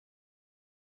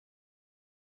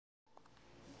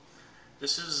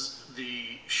This is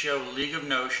the show League of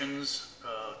Notions,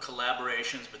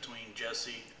 collaborations between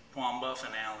Poimboeuf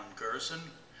and Gerson,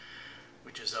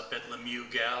 which is up at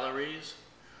Lemiuex Galleries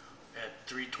at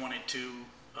 322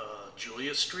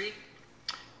 Julia Street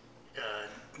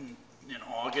in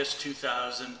August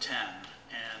 2010.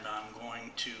 And I'm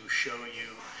going to show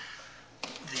you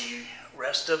the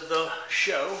rest of the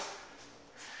show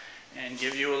and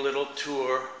give you a little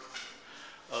tour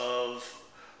of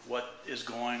what is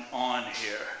going on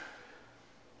here.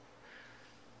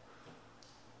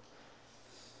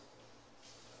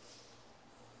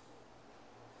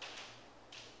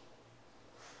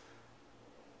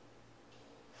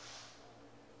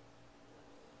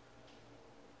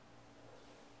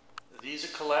 These are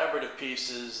collaborative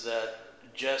pieces that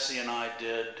Jesse and I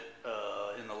did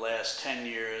in the last 10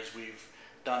 years. We've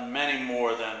done many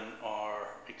more than are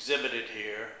exhibited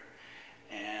here,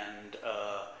 and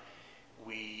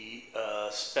we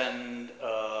spend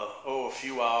a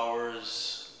few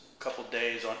hours, a couple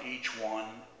days on each one,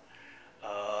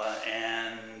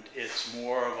 and it's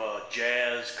more of a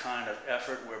jazz kind of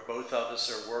effort where both of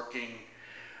us are working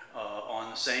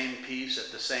on the same piece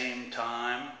at the same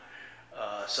time.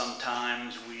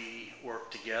 Sometimes we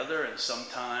work together, and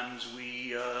sometimes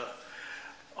we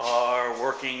are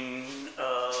working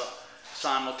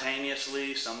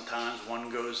simultaneously. Sometimes one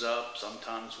goes up,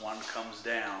 sometimes one comes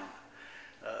down.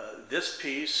 This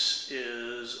piece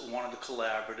is one of the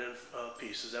collaborative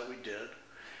pieces that we did,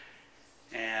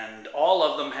 and all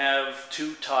of them have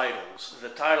two titles. The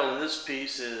title of this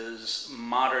piece is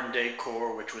Modern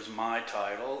Decor, which was my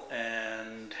title,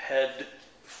 and Head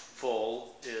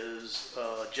Full is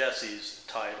Jesse's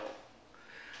title.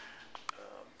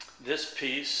 This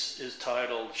piece is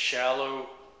titled Shallow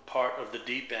Part of the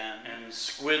Deep End, and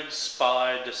Squid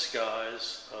Spy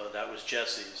Disguise, that was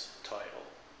Jesse's title.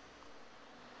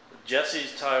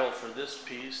 Jesse's title for this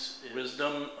piece is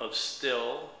Wisdom of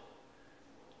Still,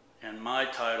 and my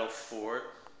title for it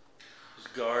is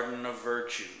Garden of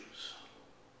Virtues.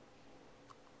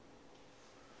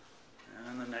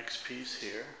 And the next piece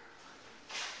here.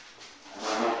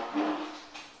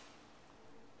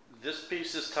 This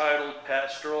piece is titled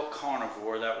Pastoral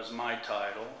Carnivore, that was my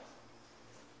title.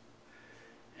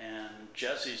 And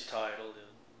Jesse's title is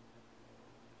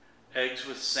Eggs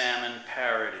with Salmon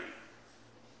Parody.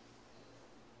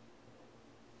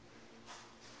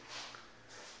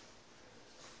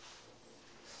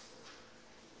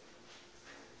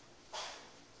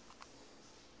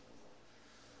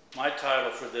 My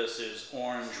title for this is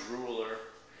Orange Ruler,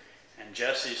 and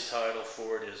Jesse's title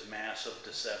for it is Mass of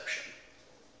Deception.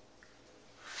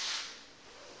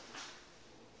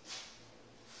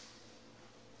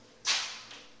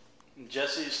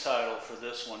 Jesse's title for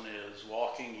this one is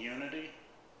Walking Unity,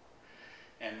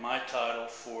 and my title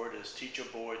for it is Teach a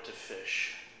Boy to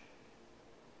Fish.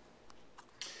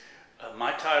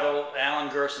 My title,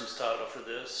 Gerson's title for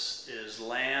this is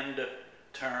Land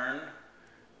Turn,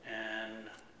 and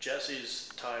Jesse's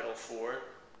title for it,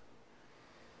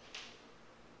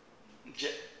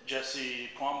 Jesse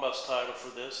Poimboeuf's title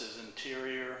for this is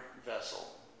Interior Vessel.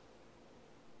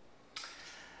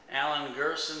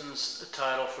 Gerson's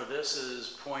title for this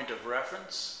is Point of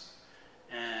Reference,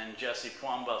 and Jesse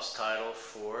Poimboeuf's title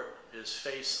for it is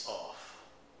Face Off.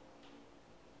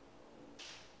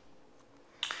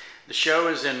 The show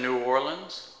is in New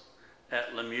Orleans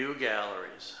at Lemiuex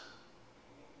Galleries.